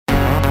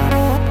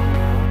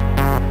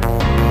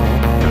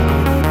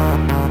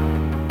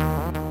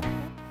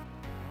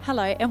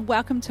Hello and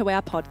welcome to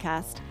our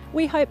podcast.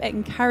 We hope it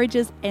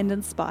encourages and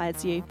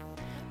inspires you.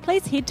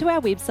 Please head to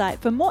our website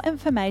for more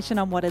information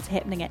on what is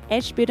happening at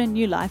Ashburton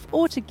New Life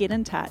or to get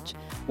in touch.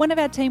 One of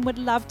our team would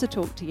love to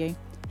talk to you.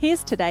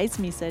 Here's today's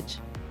message.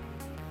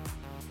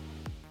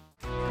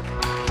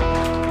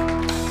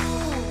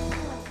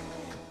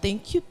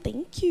 Thank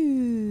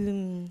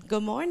you.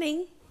 Good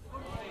morning.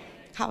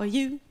 How are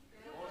you?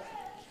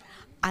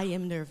 I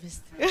am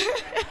nervous.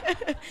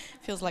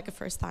 Feels like a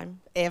first time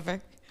ever.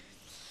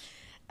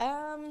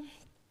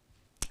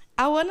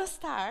 I want to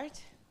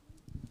start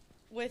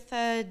with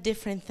a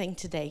different thing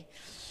today.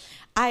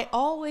 I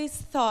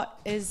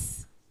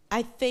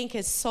think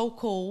it's so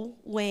cool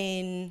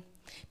when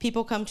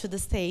people come to the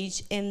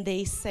stage and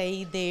they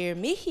say they're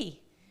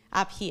Mihi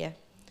up here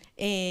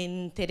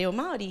in Te Reo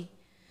Maori.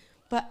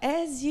 But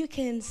as you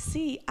can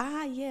see,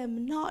 I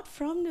am not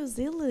from New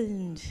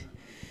Zealand.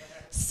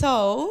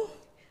 So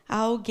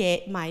I'll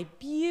get my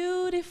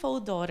beautiful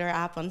daughter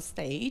up on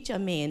stage,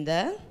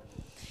 Amanda,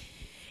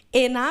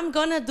 and I'm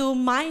going to do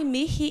my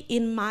mihi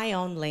in my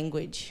own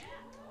language.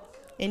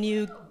 And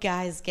you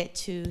guys get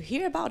to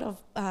hear about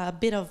a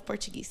bit of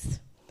Portuguese.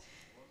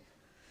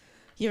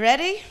 You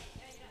ready?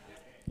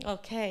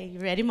 Okay, you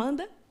ready,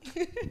 Amanda?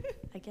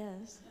 I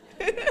guess.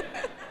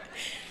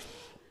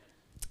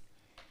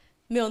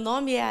 Meu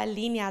nome é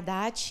Aline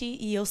Adachi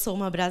e eu sou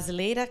uma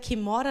brasileira que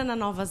mora na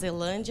Nova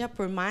Zelândia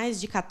por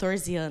mais de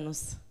 14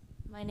 anos.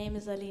 My name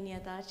is Aline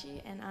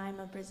Adachi and I'm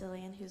a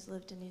Brazilian who's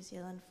lived in New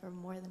Zealand for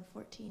more than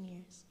 14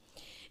 years.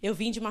 Eu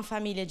vim de uma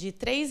família de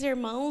 3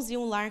 irmãos e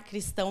um lar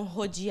cristão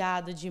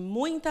rodeado de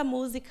muita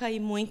música e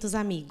muitos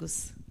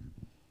amigos.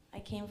 I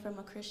came from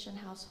a Christian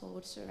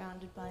household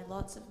surrounded by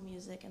lots of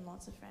music and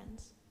lots of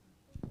friends.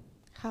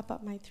 How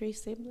about my 3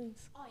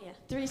 siblings? Oh yeah,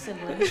 3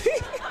 siblings.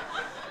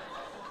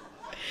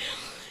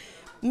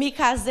 Me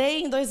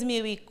casei em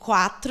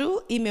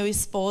 2004 e meu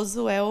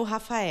esposo é o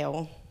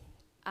Rafael.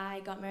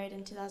 I got married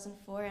in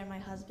 2004 and my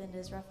husband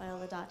is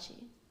Aline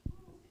Adachi.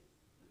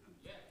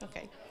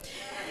 Okay.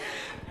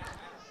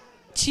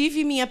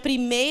 Tive minha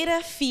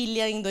primeira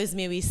filha em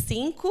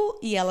 2005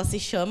 e ela se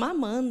chama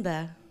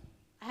Amanda.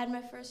 I had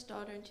my first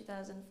daughter in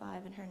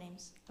 2005 and her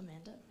name's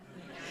Amanda.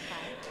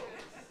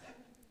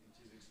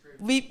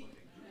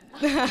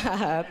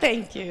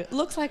 Thank you.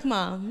 Looks like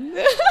mom.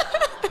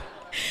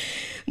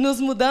 Nos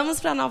mudamos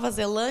para Nova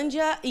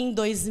Zelândia em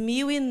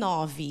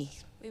 2009.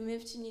 We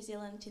moved to New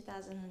Zealand in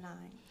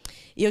 2009.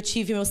 Eu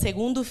tive meu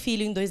segundo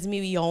filho em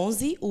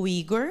 2011, o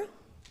Igor.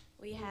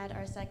 We had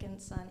our second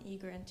son,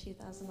 Igor, in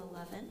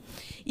 2011.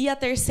 E a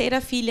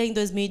terceira filha em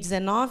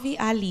 2019,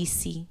 a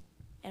Alice.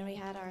 And we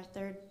had our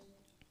third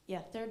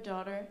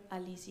daughter,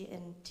 Alice,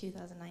 in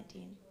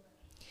 2019.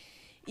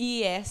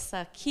 E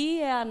essa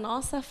aqui é a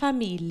nossa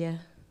família.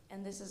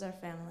 And this is our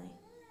family.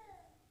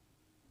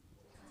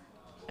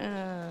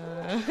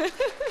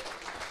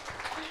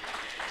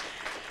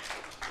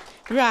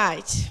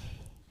 Right.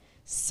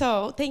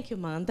 So, thank you,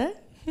 Amanda.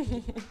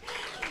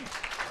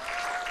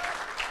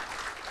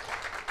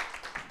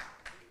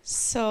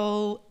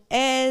 So,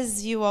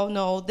 as you all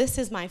know, this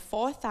is my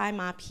 4th time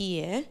up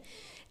here,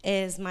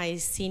 as my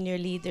senior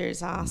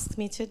leaders asked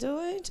me to do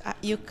it.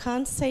 You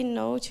can't say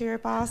no to your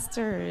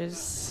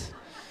pastors.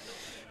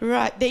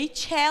 Right, they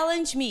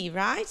challenge me,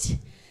 right?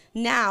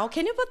 Now,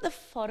 can you put the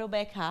photo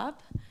back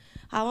up?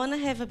 I want to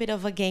have a bit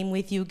of a game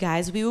with you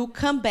guys. We will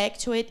come back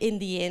to it in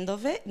the end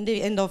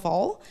of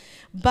all.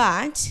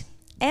 But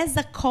as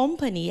a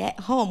company at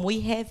home,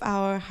 we have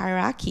our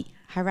hierarchy.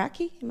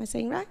 Hierarchy? Am I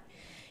saying right?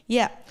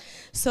 Yeah.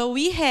 So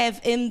we have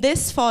in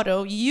this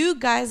photo, you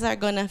guys are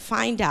going to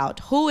find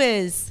out who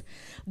is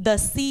the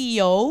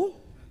CEO,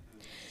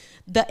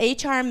 the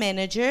HR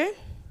manager,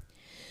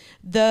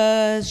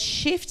 the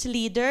shift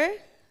leader.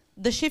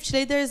 The shift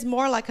leader is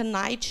more like a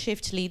night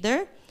shift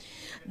leader.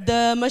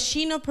 The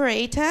machine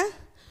operator,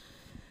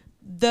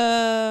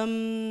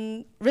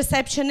 the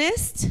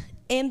receptionist,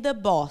 and the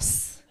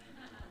boss.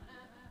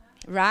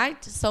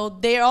 Right? So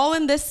they're all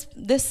in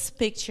this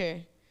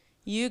picture.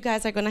 You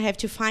guys are going to have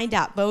to find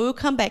out, but we'll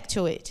come back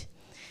to it.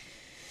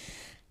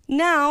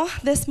 Now,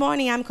 this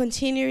morning, I'm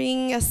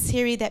continuing a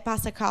series that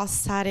Pastor Carl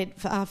started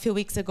a few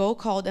weeks ago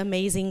called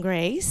Amazing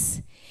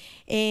Grace.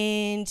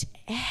 And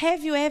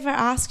have you ever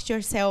asked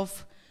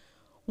yourself,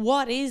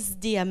 what is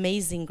the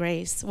amazing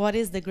grace? What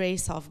is the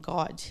grace of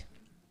God?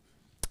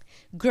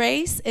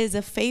 Grace is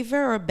a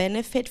favor or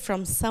benefit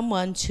from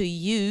someone to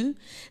you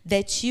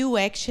that you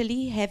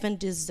actually haven't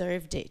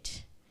deserved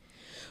it.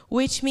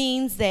 Which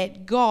means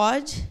that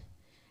God's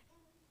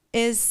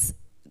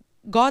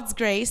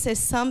grace is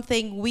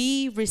something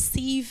we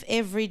receive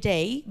every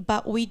day,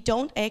 but we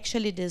don't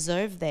actually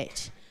deserve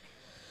that.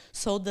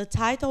 So the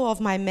title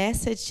of my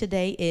message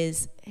today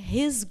is,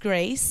 His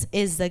Grace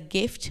is a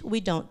Gift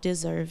We Don't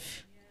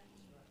Deserve.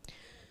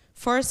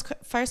 1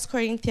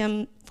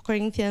 Corinthians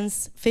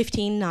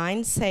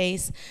 15:9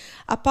 says,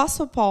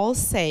 Apostle Paul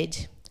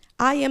said,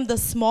 I am the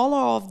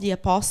smaller of the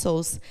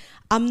apostles.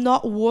 I'm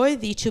not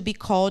worthy to be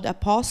called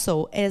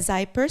apostle as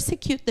I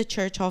persecute the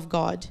church of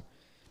God.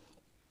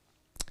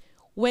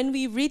 when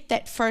we read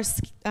that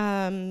first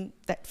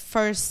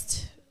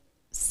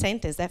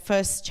sentence, that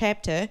first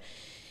chapter,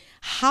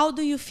 how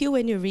do you feel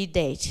when you read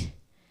that?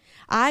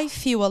 I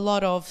feel a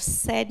lot of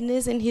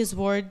sadness in his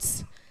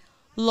words,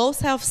 low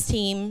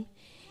self-esteem.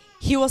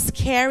 He was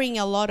carrying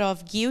a lot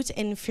of guilt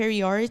and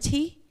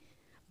inferiority,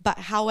 but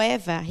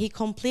however, he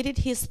completed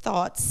his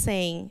thoughts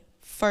saying,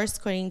 1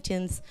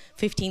 Corinthians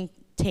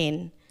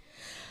 15:10,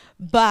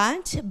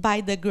 but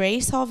by the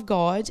grace of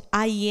God,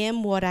 I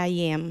am what I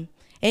am,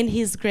 and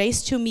his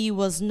grace to me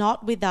was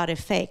not without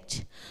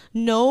effect.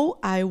 No,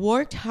 I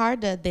worked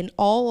harder than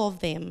all of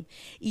them,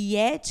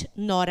 yet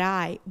not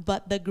I,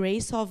 but the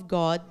grace of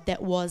God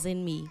that was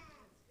in me.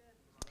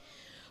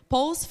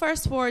 Paul's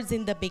first words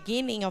in the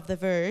beginning of the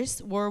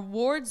verse were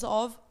words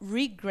of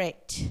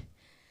regret.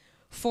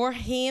 For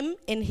him,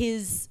 in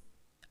his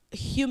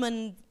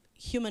human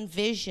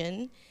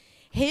vision,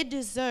 he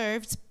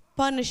deserved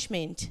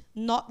punishment,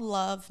 not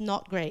love,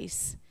 not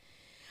grace.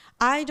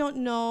 I don't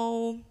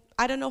know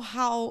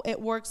how it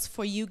works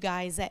for you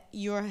guys at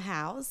your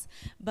house,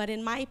 but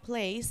in my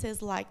place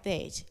it's like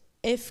that.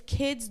 If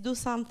kids do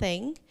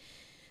something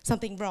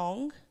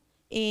wrong,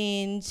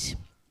 and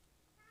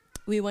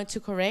we want to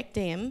correct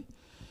them,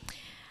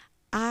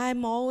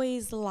 I'm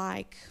always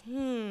like,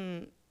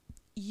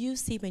 you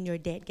see when your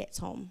dad gets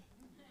home.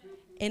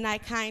 And I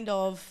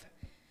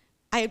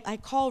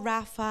call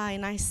Rafa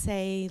and I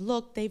say,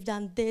 look, they've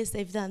done this,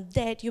 they've done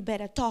that. You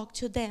better talk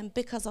to them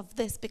because of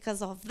this,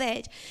 because of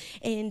that.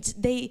 And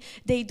they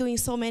doing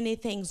so many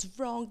things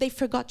wrong. They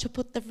forgot to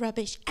put the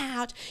rubbish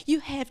out. You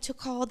have to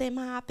call them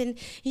up, and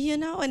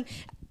and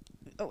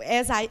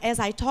as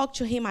I talk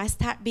to him, I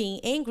start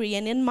being angry.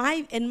 And in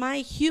my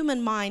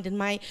human mind, in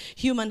my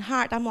human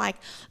heart, I'm like,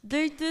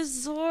 they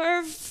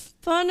deserve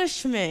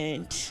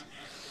punishment.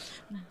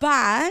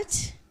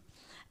 But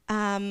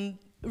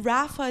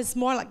Rafa's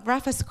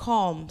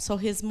calm, so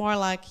he's more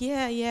like,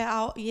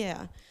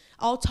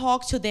 I'll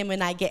talk to them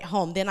when I get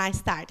home. Then I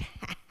start,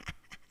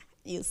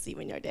 you'll see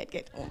when your dad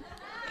get home.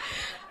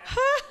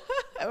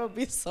 It will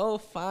be so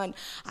fun.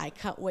 I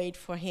can't wait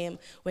for him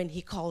when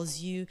he calls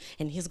you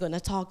and he's gonna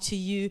talk to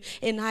you.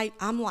 And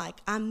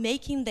I'm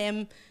making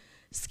them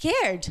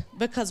scared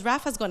because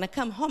Rafa's gonna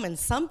come home and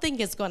something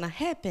is gonna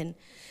happen.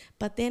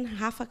 But then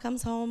Rafa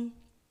comes home,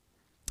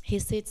 he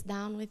sits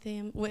down with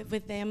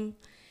them.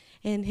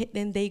 And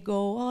then they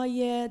go, oh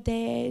yeah,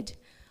 Dad,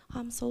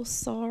 I'm so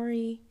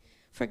sorry.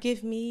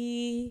 Forgive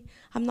me.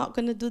 I'm not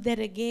going to do that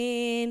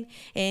again.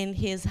 And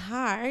his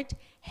heart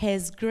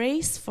has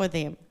grace for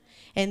them.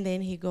 And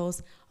then he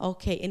goes,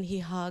 okay, and he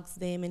hugs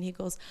them and he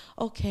goes,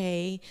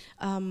 okay,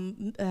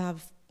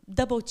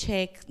 double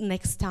check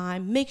next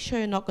time. Make sure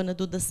you're not going to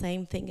do the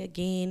same thing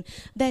again.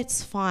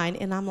 That's fine.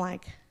 And I'm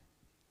like,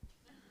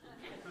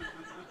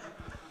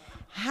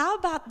 how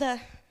about the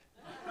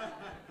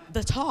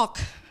talk?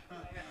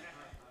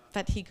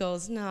 But he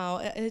goes,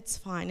 no, it's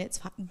fine.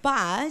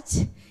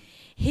 But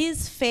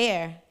he's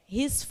fair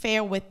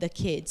with the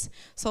kids.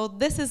 So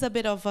this is a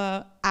bit of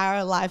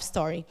our life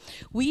story.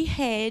 We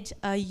had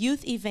a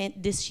youth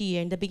event this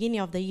year, in the beginning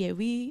of the year.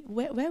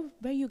 Where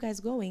are you guys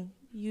going?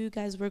 You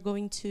guys were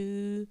going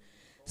to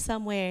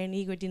somewhere and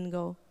Igor didn't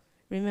go.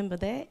 Remember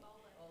that?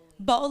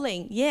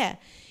 Bowling, yeah.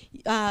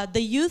 The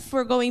youth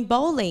were going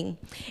bowling.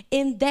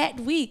 In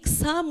that week,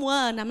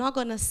 someone, I'm not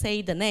going to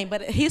say the name,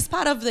 but he's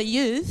part of the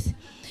youth,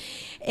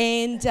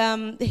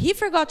 and he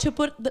forgot to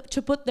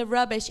put the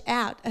rubbish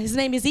out. His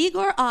name is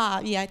Igor?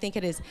 Yeah, I think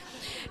it is.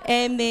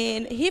 And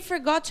then he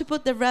forgot to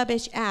put the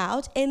rubbish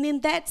out. And in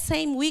that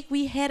same week,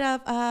 we had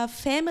a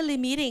family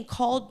meeting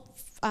called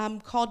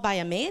by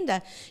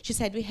Amanda. She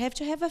said, we have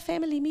to have a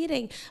family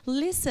meeting.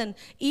 Listen,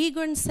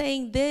 Igor's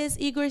saying this,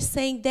 Igor's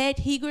saying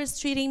that, Igor's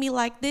treating me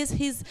like this,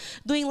 he's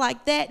doing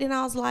like that. And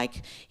I was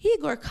like,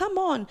 Igor, come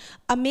on.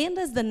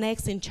 Amanda's the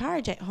next in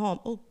charge at home.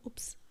 Oh,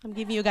 oops, I'm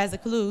giving you guys a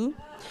clue.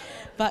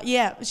 But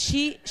yeah,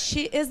 she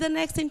is the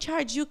next in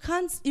charge. You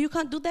can't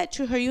do that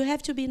to her. You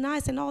have to be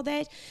nice and all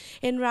that.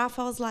 And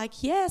Rafa was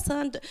like, yes,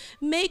 and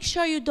make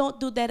sure you don't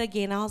do that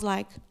again. I was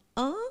like,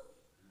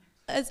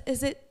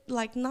 is it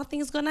like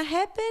nothing's gonna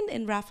happen?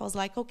 And Rafa was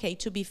like, okay,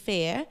 to be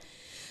fair,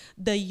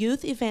 the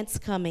youth event's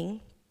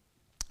coming.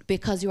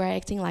 Because you are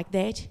acting like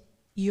that,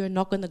 you're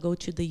not gonna go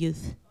to the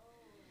youth.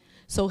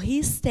 So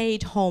he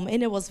stayed home,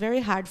 and it was very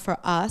hard for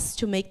us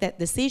to make that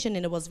decision,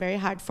 and it was very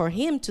hard for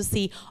him to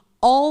see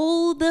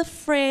all the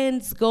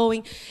friends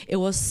going. It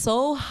was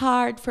so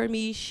hard for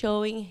me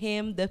showing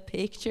him the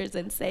pictures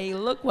and saying,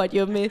 look what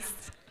you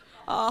missed.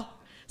 Oh,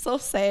 so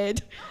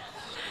sad.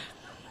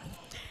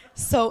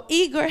 So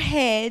Igor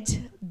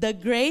had the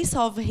grace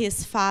of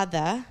his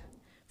father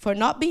for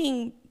not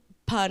being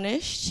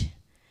punished,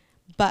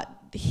 but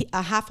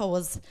Rafa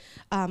was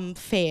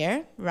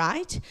fair,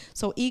 right?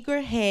 So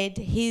Igor had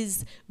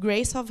his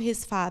grace of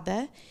his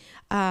father,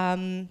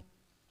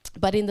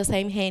 but in the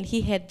same hand,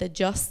 he had the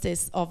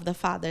justice of the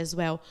Father as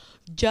well,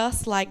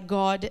 just like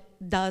God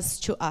does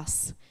to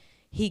us.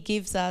 He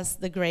gives us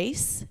the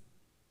grace,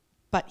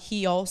 but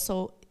he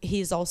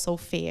is also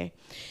fair.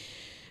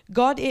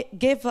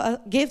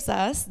 gives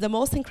us the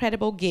most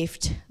incredible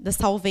gift, the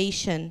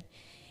salvation.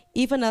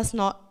 Even us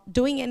not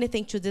doing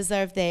anything to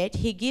deserve that,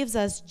 he gives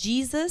us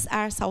Jesus,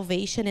 our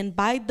salvation, and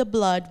by the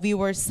blood we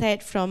were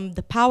set from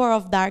the power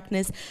of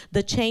darkness,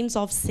 the chains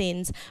of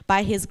sins.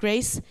 By his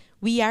grace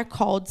we are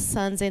called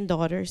sons and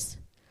daughters.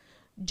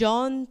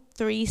 John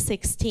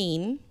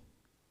 3:16.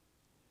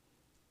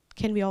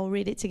 Can we all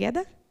read it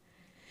together?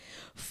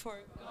 For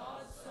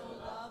God so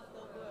loved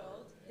the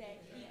world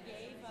that he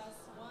gave us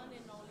one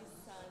and only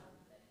Son.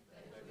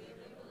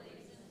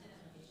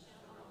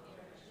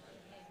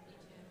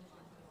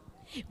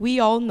 We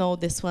all know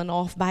this one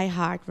off by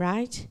heart,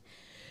 right?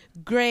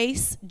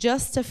 Grace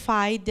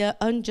justifies the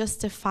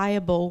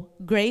unjustifiable.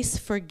 Grace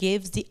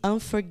forgives the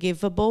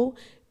unforgivable.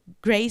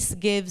 Grace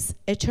gives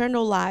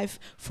eternal life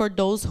for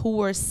those who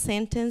were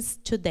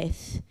sentenced to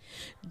death.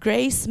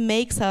 Grace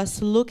makes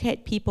us look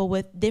at people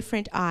with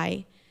different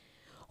eye.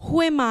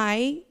 Who am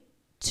I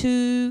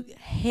to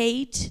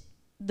hate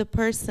the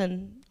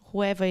person,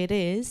 whoever it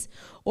is,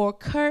 or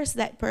curse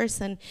that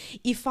person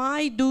if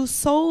I do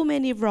so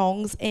many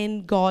wrongs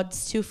and God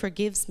still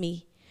forgives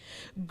me?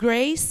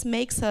 Grace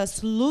makes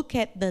us look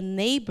at the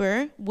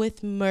neighbor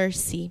with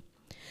mercy.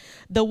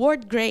 The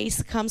word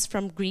grace comes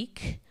from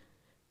Greek,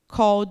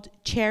 called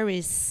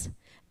charis,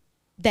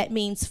 that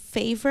means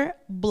favor,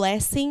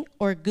 blessing,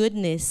 or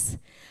goodness.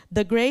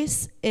 The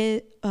grace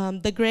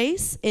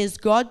is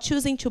God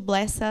choosing to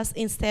bless us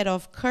instead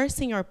of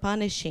cursing or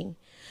punishing.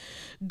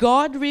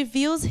 God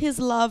reveals his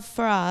love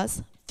for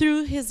us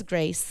through his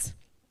grace.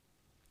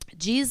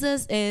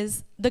 Jesus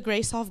is the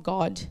grace of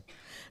God.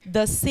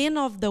 The sin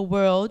of the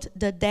world,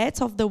 the debts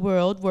of the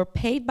world were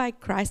paid by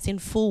Christ in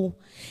full,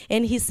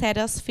 and he set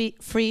us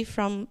free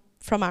from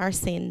our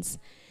sins.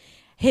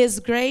 His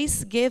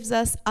grace gives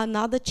us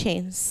another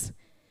chance.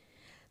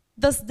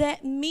 Does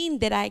that mean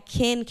that I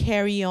can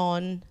carry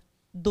on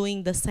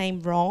doing the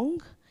same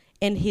wrong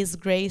and his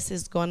grace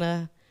is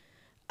gonna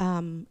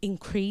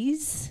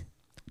increase?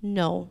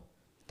 No.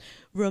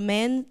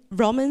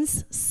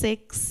 Romans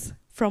 6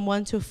 from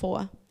 1 to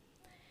 4.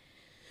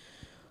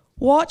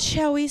 What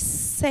shall we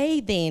say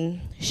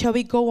then? Shall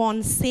we go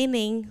on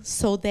sinning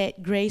so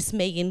that grace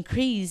may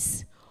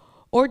increase?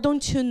 Or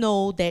don't you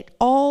know that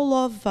all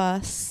of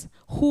us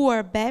who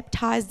are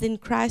baptized in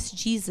Christ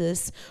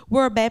Jesus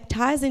were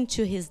baptized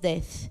into his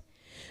death?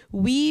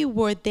 We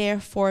were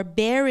therefore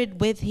buried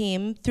with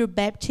him through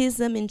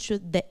baptism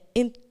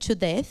into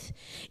death,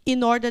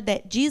 in order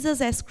that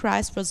Jesus as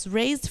Christ was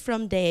raised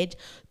from dead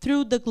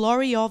through the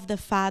glory of the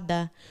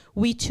Father,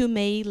 we too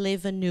may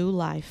live a new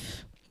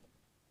life.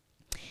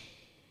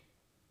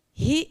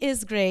 He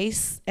is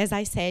grace, as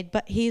I said,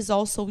 but he is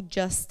also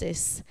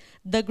justice.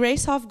 The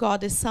grace of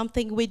God is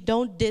something we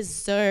don't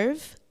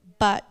deserve,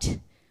 but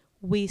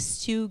we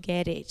still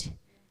get it.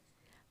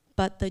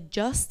 But the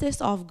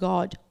justice of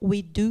God,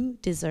 we do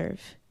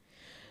deserve.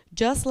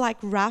 Just like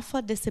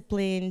Rafa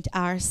disciplined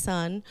our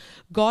son,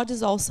 God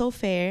is also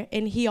fair,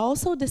 and he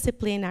also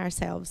disciplined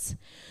ourselves.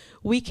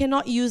 We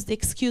cannot use the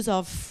excuse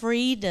of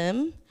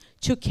freedom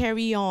to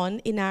carry on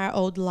in our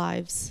old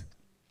lives.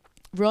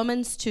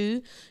 Romans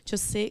 2,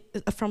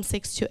 from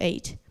 6 to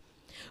 8.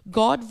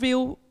 God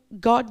will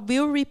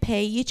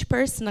repay each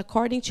person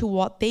according to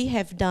what they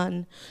have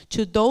done.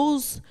 To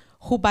those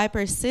who by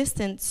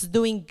persistence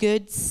doing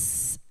good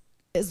seek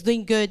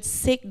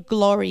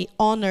glory,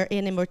 honor,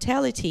 and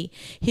immortality,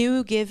 he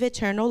will give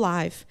eternal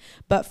life.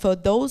 But for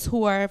those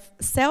who are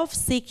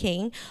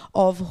self-seeking,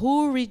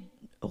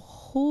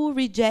 who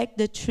reject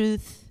the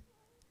truth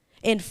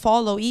and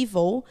follow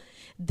evil,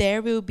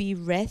 there will be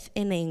wrath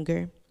and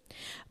anger.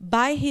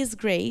 By his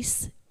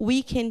grace,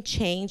 we can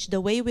change the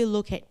way we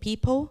look at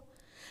people,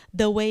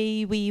 the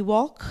way we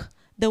walk,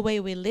 the way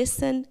we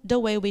listen, the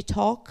way we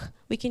talk.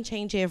 We can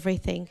change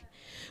everything.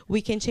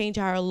 We can change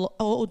our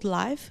old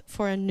life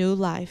for a new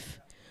life.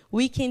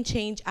 We can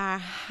change our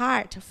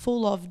heart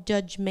full of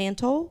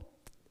judgmental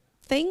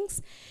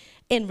things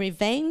and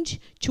revenge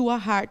to a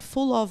heart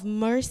full of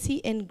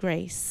mercy and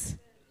grace.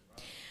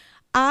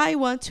 I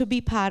want to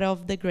be part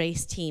of the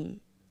grace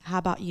team. How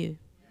about you?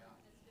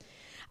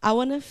 I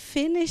want to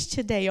finish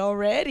today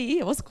already.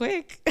 It was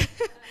quick.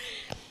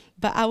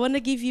 But I want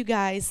to give you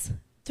guys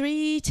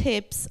 3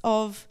 tips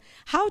of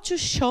how to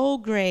show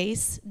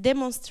grace,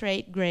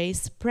 demonstrate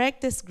grace,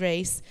 practice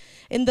grace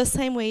in the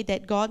same way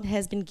that God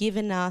has been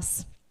giving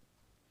us,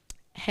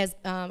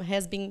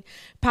 has been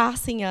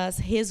passing us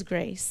his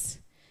grace.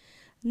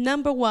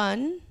 Number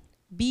 1,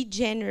 be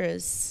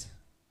generous.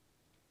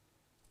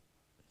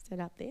 Is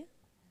that up there?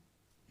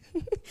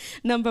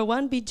 Number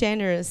 1, be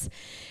generous.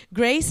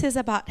 Grace is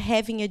about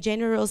having a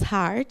generous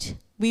heart.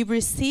 We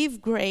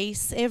receive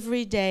grace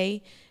every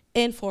day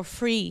and for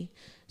free,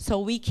 so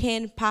we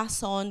can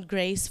pass on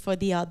grace for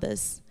the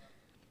others,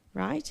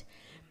 right?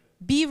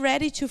 Be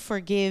ready to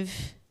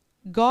forgive.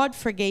 God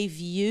forgave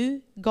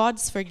you.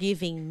 God's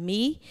forgiving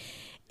me.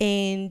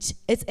 And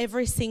it's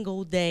every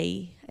single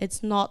day.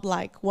 It's not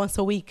like once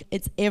a week.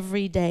 It's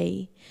every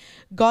day.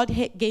 God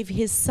gave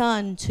his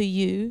son to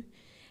you.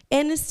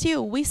 And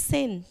still, we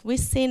sin. We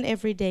sin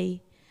every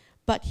day.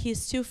 but he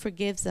still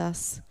forgives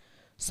us.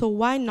 So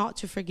why not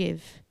to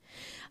forgive?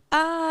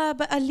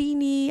 But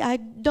Aline, I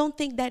don't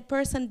think that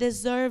person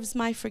deserves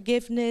my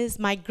forgiveness,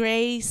 my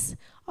grace.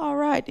 All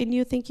right, and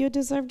you think you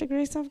deserve the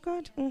grace of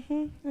God?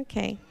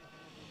 Okay.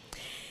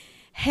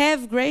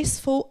 Have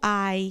graceful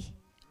eye.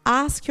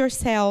 Ask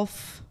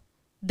yourself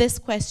this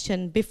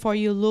question before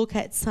you look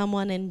at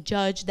someone and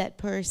judge that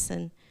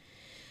person.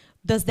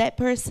 Does that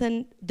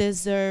person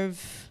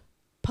deserve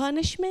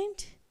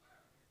punishment,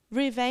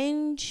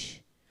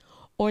 revenge,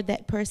 or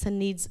that person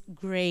needs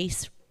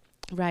grace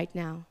right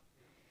now?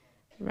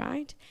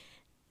 Right?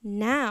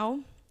 Now,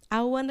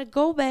 I want to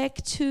go back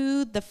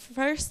to the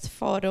first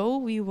photo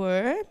we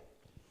were.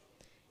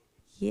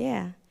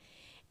 Yeah.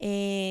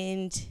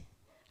 And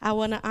I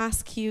want to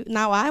ask you,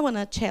 now I want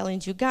to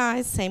challenge you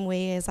guys, same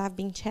way as I've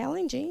been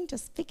challenging.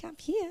 Just speak up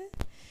here.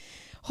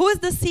 Who is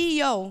the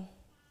CEO?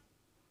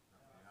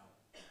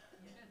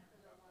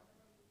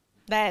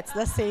 That's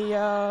the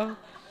CEO.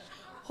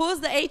 Who's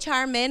the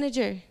HR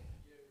manager?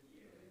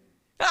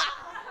 This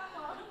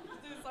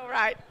is all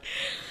right.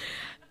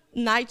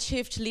 Night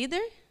shift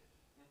leader?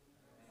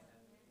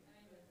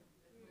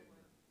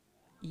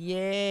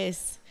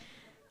 Yes.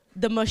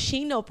 The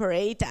machine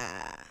operator.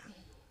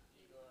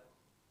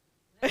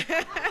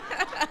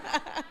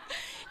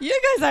 You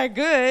guys are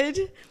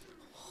good.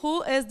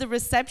 Who is the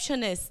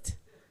receptionist?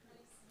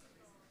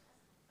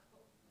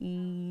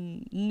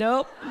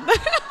 Nope.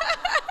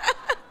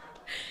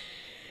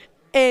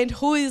 And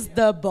who is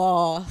the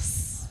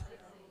boss?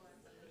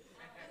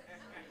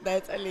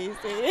 That's Alice.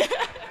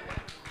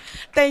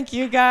 Thank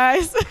you,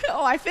 guys.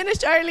 Oh, I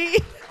finished early.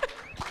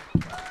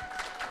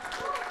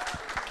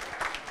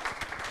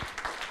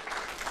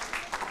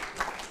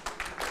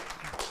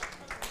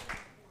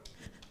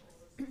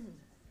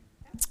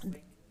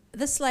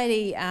 This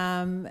lady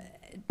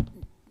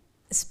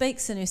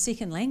speaks in her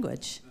second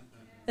language.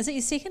 Is it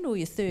your second or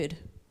your third?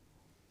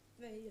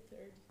 No, your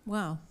third.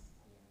 Wow.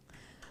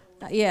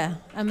 Yeah,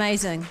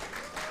 amazing.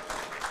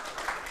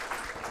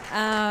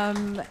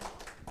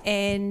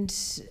 And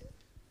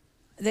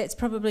that's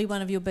probably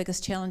one of your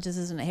biggest challenges,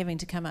 isn't it, having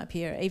to come up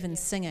here, even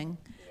singing,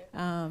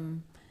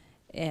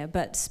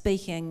 but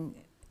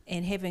speaking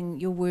and having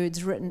your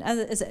words written.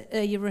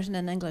 You're written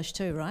in English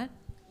too, right?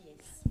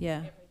 Yes.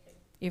 Yeah,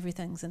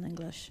 everything's in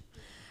English.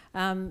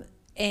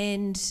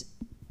 And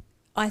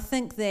I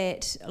think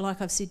that,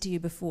 like I've said to you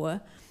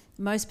before,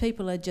 most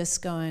people are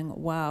just going,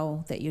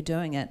 wow, that you're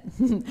doing it.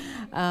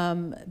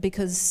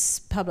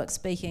 Because public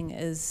speaking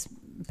is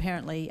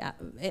apparently,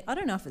 I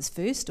don't know if it's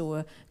first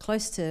or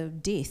close to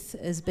death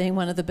as being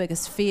one of the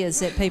biggest fears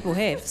that people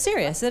have.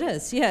 Serious, it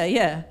is.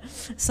 Yeah.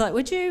 It's like,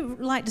 would you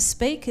like to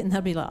speak? And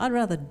they'll be like, I'd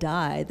rather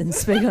die than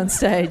speak on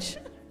stage.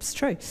 It's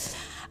true.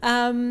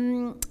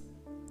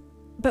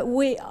 But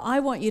I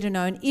want you to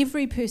know, and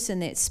every person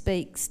that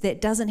speaks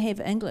that doesn't have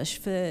English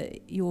for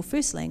your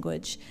first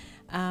language,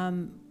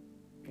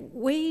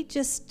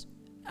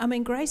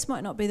 grace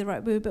might not be the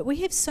right word, but we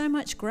have so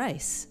much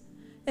grace.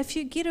 If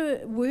you get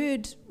a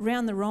word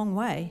round the wrong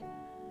way,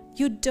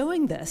 you're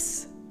doing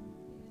this.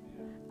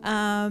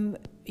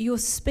 You're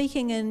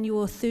speaking in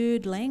your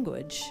third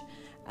language.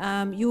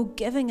 You're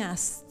giving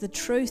us the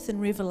truth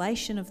and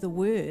revelation of the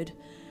word.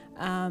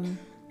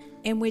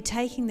 And we're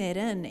taking that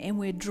in and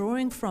we're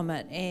drawing from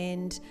it.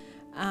 And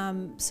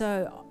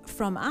so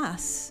from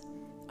us,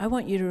 I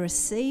want you to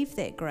receive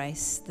that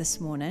grace this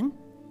morning.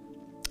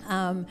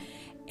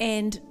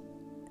 And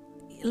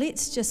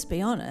let's just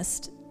be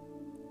honest,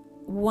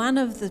 one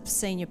of the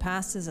senior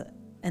pastors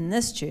in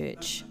this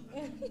church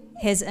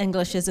has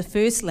English as a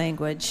first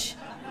language.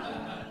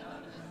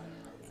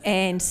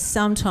 And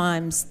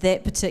sometimes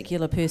that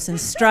particular person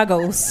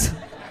struggles.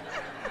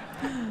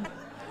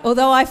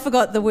 Although I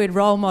forgot the word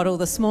role model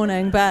this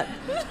morning, but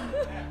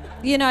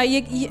you know,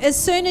 as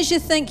soon as you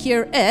think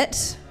you're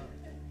it,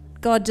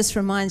 God just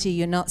reminds you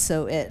you're not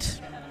so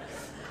it.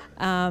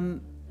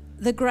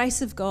 The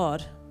grace of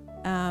God,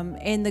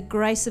 and the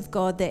grace of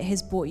God that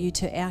has brought you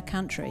to our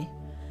country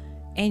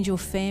and your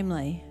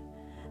family,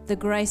 the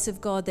grace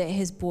of God that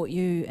has brought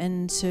you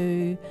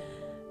into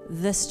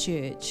this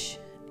church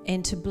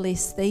and to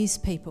bless these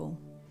people,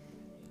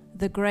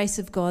 the grace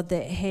of God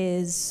that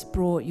has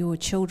brought your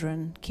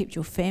children, kept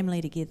your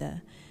family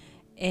together,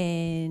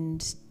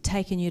 and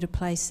taken you to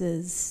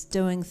places,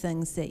 doing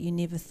things that you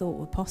never thought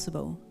were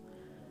possible.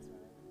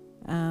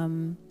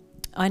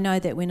 I know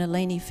that when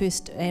Aline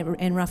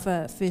and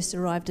Rafa first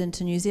arrived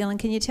into New Zealand,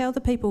 can you tell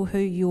the people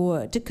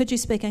could you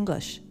speak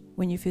English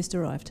when you first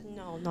arrived?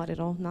 No, not at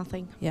all,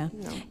 nothing. Yeah.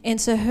 No. And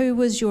so who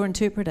was your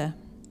interpreter?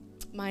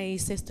 My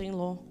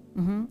sister-in-law.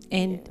 Mm-hmm.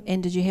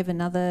 And did you have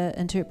another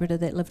interpreter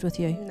that lived with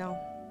you? No.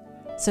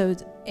 So,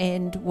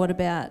 and what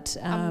about...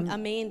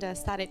 Amanda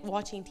started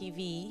watching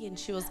TV and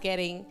she was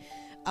getting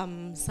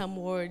some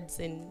words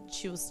and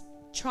she was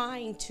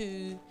trying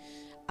to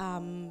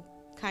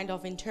kind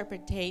of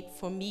interpretate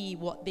for me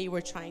what they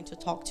were trying to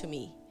talk to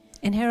me.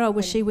 And how old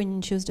was she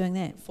when she was doing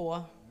that?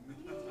 4.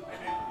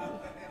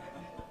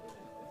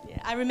 Yeah.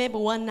 I remember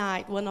one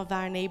night, one of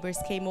our neighbors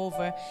came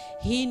over.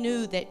 He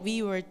knew that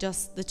we were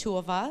just the two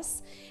of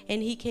us.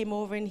 And he came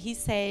over and he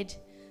said,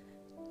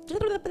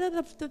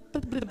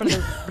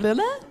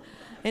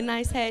 and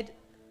I said,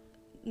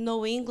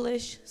 no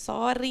English,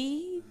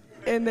 sorry.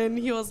 And then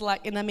he was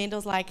like, and Amanda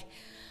was like,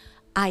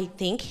 I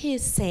think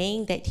he's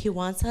saying that he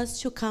wants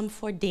us to come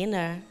for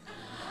dinner.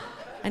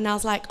 And I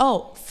was like,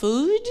 oh,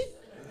 food?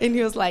 And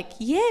he was like,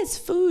 yes,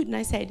 food. And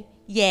I said,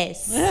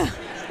 yes. That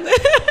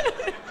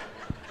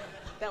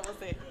was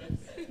it.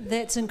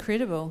 That's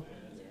incredible.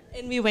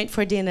 And we went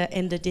for dinner,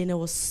 and the dinner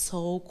was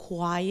so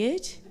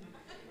quiet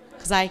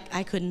because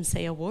I couldn't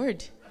say a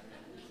word.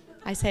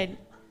 I said,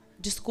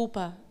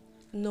 desculpa,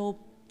 no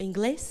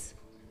inglês.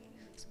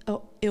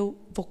 Oh, eu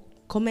vou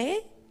comer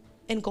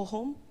and go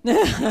home.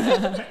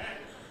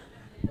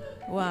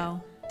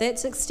 Wow,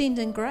 that's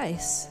extending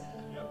grace.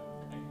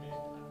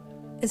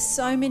 There's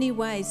so many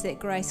ways that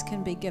grace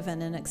can be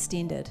given and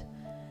extended.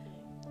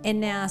 And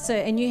now,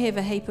 and you have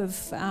a heap of,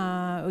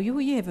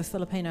 you have a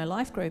Filipino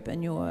life group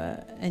in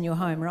your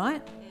home,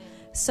 right?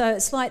 So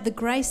it's like the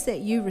grace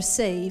that you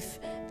receive,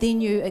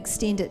 then you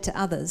extend it to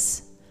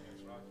others.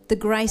 The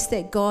grace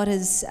that God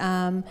has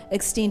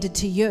extended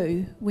to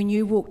you when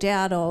you walked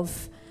out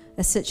of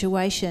a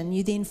situation,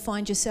 you then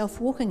find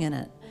yourself walking in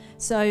it.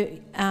 So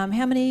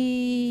how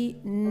many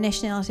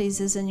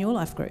nationalities is in your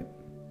life group?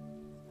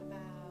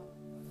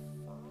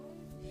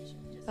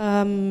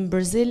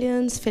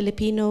 Brazilians,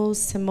 Filipinos,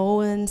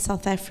 Samoans,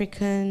 South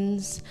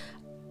Africans.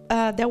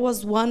 There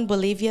was one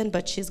Bolivian,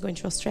 but she's going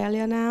to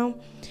Australia now.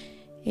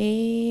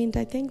 And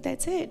I think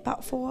that's it,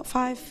 about 4 or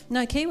 5.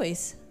 No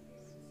Kiwis.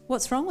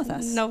 What's wrong with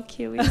us? No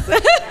Kiwis.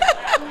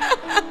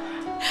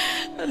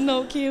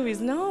 No Kiwis,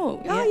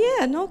 no. Yeah. Oh,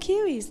 yeah, no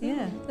Kiwis. No.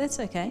 Yeah, that's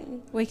okay.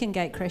 We can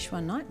gate crash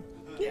one night.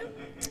 Yeah.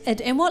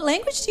 And what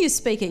language do you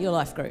speak at your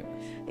life group?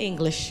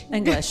 English.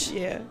 English.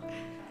 Yeah.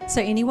 So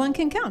anyone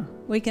can come.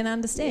 We can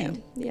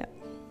understand. Yeah.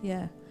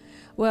 Yeah.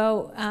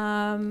 Well,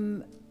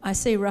 I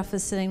see Ruff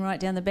is sitting right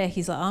down the back.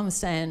 He's like, I'm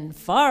staying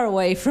far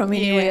away from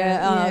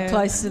anywhere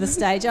close to the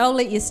stage. I'll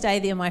let you stay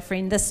there, my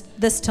friend,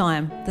 this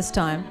time.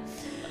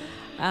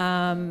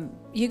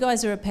 You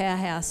guys are a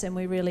powerhouse, and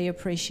we really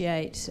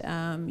appreciate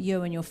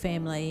you and your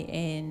family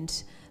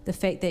and the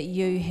fact that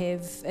you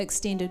have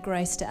extended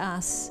grace to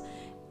us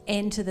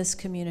and to this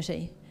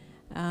community.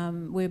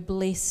 We're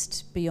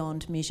blessed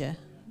beyond measure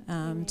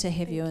to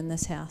have you in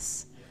this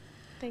house.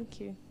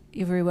 Thank you.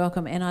 You're very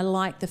welcome, and I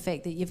like the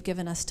fact that you've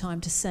given us time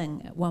to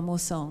sing one more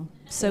song.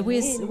 So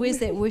where's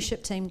that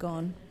worship team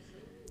gone?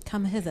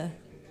 Come hither.